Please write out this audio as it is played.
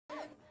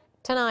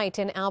Tonight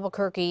in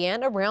Albuquerque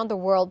and around the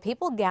world,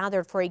 people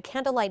gathered for a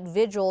candlelight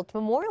vigil to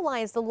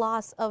memorialize the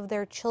loss of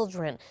their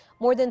children.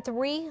 More than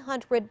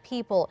 300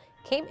 people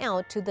came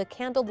out to the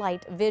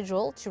Candlelight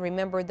Vigil to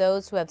remember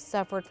those who have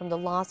suffered from the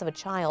loss of a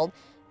child.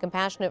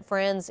 Compassionate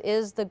Friends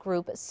is the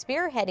group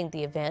spearheading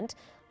the event,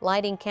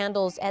 lighting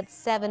candles at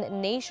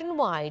 7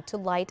 nationwide to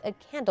light a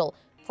candle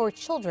for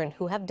children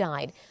who have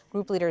died.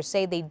 Group leaders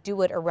say they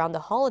do it around the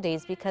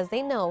holidays because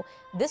they know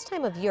this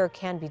time of year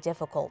can be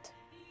difficult.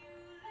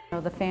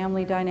 The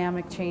family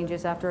dynamic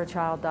changes after a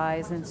child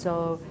dies, and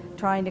so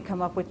trying to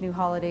come up with new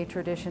holiday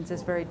traditions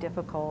is very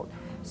difficult.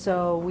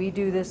 So we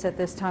do this at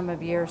this time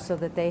of year so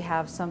that they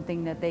have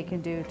something that they can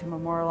do to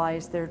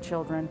memorialize their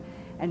children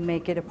and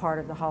make it a part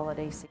of the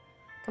holiday season.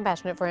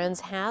 Compassionate Friends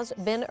has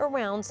been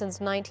around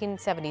since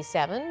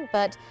 1977,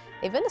 but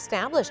they've been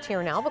established here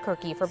in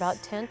Albuquerque for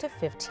about 10 to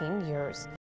 15 years.